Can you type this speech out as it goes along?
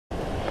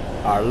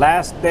Our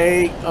last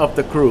day of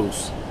the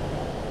cruise.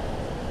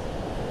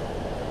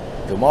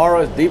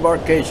 Tomorrow is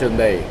debarkation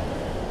day.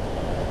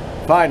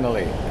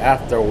 Finally,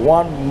 after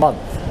 1 month.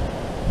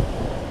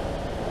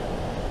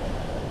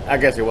 I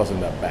guess it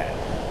wasn't that bad.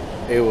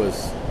 It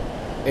was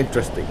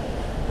interesting.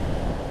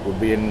 We'll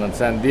be in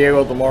San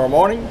Diego tomorrow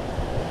morning.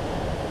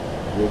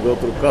 We'll go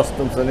through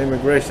customs and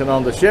immigration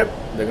on the ship.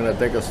 They're gonna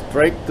take us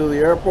straight to the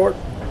airport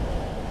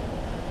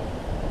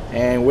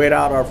and wait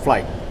out our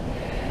flight.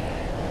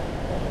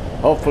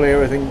 Hopefully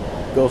everything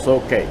goes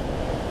okay.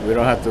 We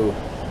don't have to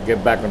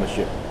get back on the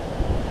ship.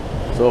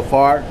 So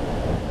far,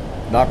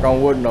 knock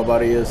on wood,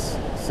 nobody is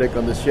sick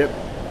on the ship,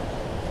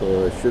 so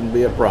it shouldn't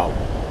be a problem.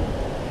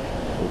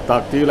 We'll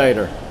talk to you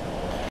later.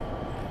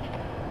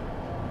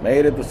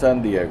 Made it to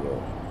San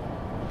Diego.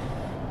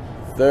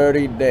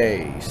 30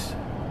 days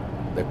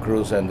the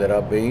cruise ended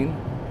up being.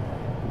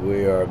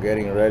 We are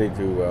getting ready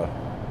to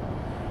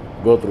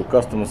go through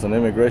customs and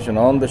immigration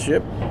on the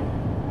ship.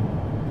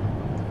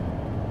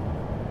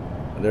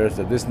 There's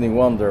the Disney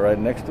Wonder right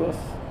next to us.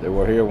 They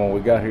were here when we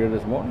got here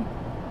this morning.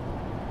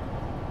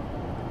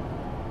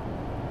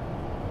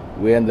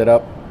 We ended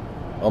up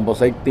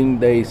almost 18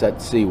 days at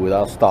sea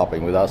without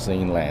stopping, without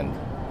seeing land.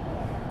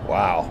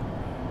 Wow.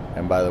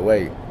 And by the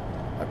way,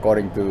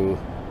 according to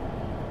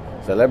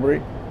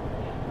Celebrity,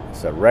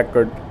 it's a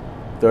record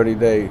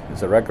 30-day,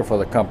 it's a record for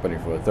the company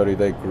for a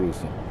 30-day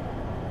cruise.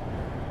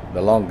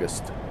 The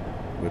longest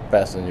with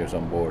passengers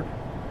on board.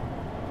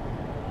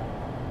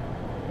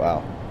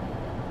 Wow.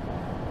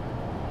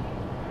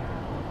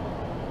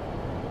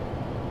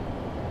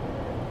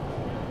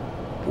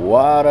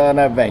 What an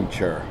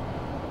adventure.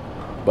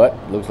 But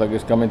looks like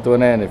it's coming to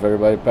an end if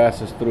everybody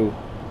passes through.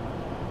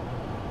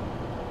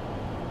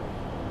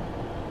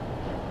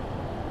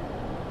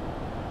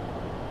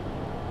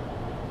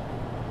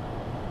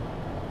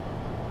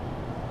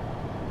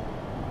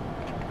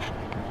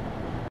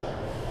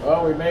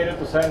 Well, we made it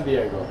to San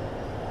Diego.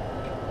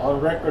 On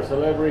record,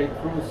 Celebrity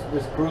cruise.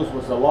 This cruise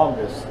was the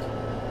longest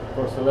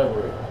for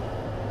Celebrity.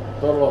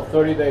 Total of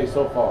 30 days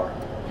so far.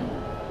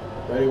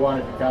 31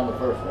 if you count the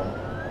first one.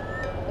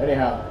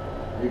 Anyhow,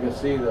 you can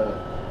see the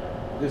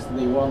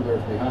Disney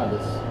Wonders behind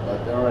us,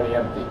 but they're already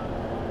empty.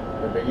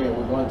 We're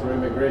going through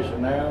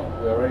immigration now.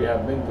 We already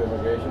have been to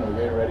immigration. We're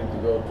getting ready to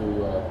go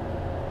to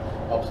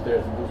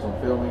upstairs and do some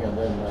filming, and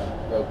then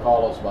they'll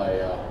call us by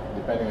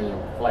depending on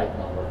your flight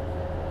number.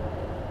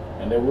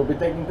 And then we'll be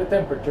taking the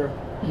temperature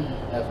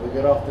as we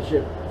get off the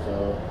ship.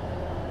 So,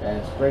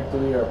 and straight to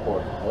the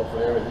airport.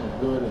 Hopefully everything's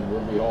good and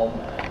we'll be home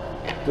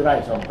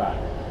tonight sometime.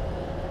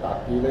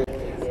 Talk to you later.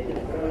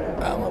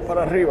 Vamos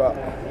para arriba.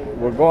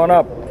 We're going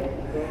up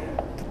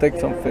to take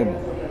some film.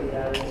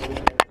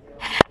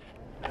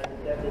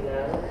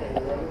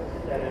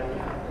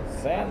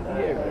 San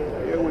Diego,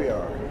 here we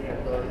are.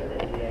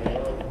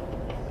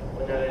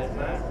 Una vez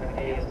más,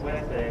 aquellos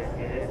huéspedes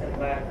que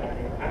desembarcan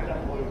en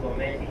Acapulco,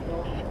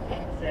 México,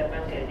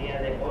 sepan que el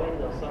día de hoy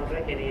no son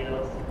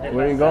requeridos de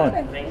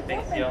pasar la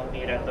inspección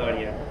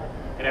migratoria.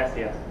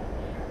 Gracias.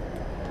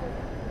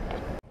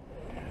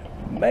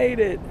 Made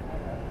it.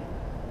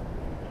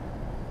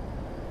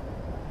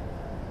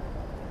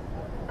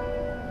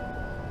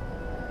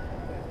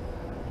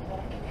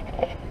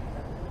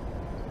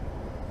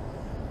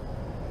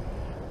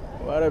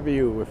 What a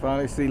view. We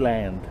finally see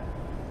land.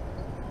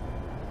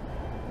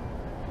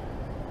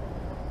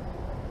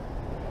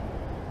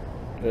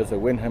 There's a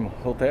Wyndham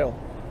Hotel.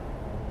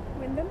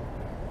 Wyndham?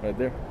 Right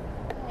there.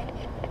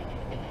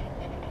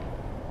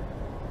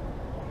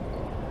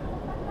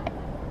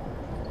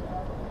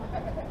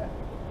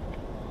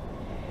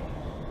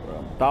 We're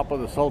on top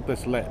of the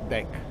Solstice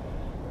deck.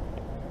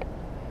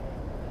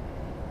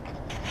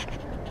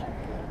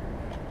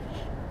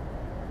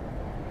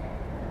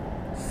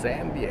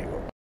 San Diego.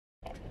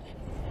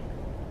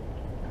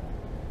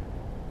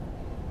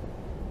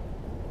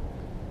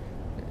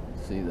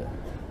 See that?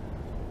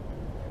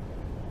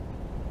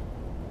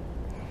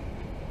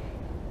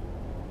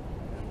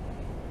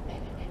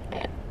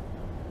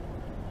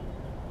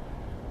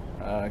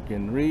 I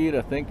can read,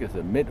 I think it's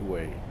a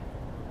Midway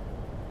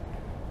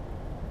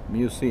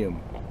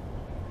Museum,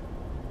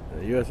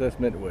 the USS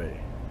Midway.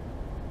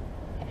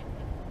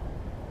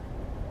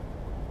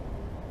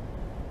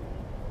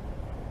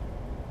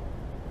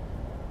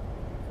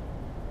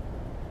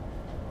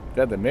 Is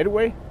that the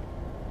Midway?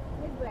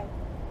 Midway.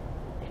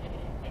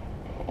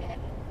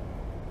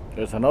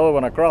 There's another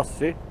one across,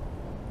 see?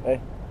 Hey.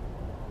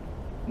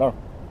 No.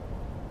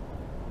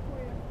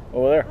 Where?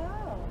 Over there.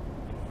 Oh.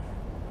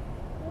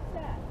 What's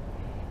that?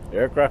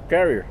 Aircraft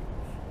carrier.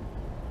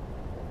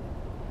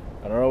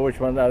 I don't know which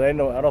one. I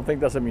don't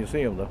think that's a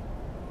museum though.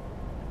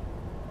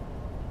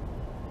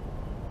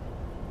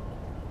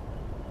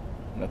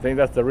 I think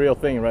that's the real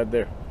thing right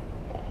there.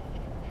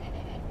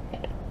 Yeah,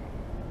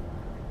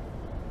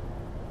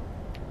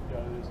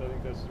 it is. I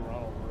think that's the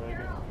Ronald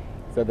Reagan.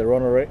 Is that the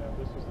Ronald Reagan? Yeah,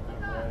 this is the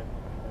Midway.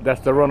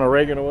 That's the Ronald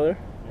Reagan over there?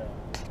 Yeah,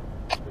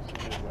 this is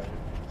Midway.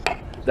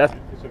 It's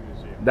a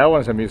museum. That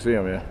one's a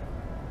museum, yeah.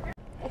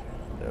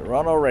 The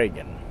Ronald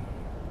Reagan.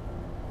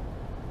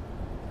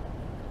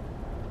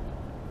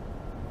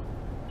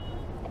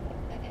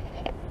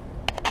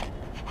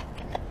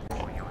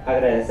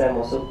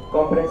 Agradecemos su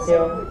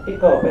comprensión y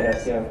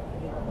cooperación.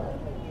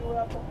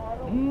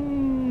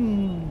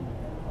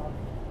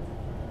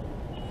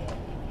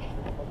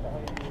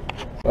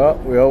 Well,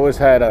 we always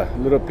had a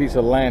little piece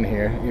of land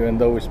here, even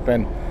though we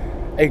spent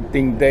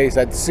 18 days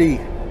at sea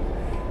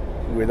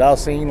without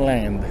seeing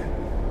land.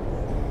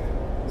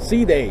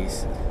 Sea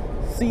days.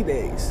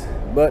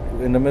 But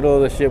in the middle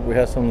of the ship, we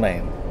have some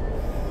land.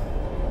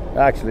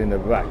 Actually, in the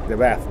back,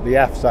 the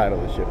aft side of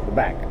the ship, the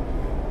back.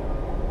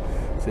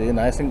 See,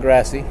 nice and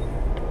grassy.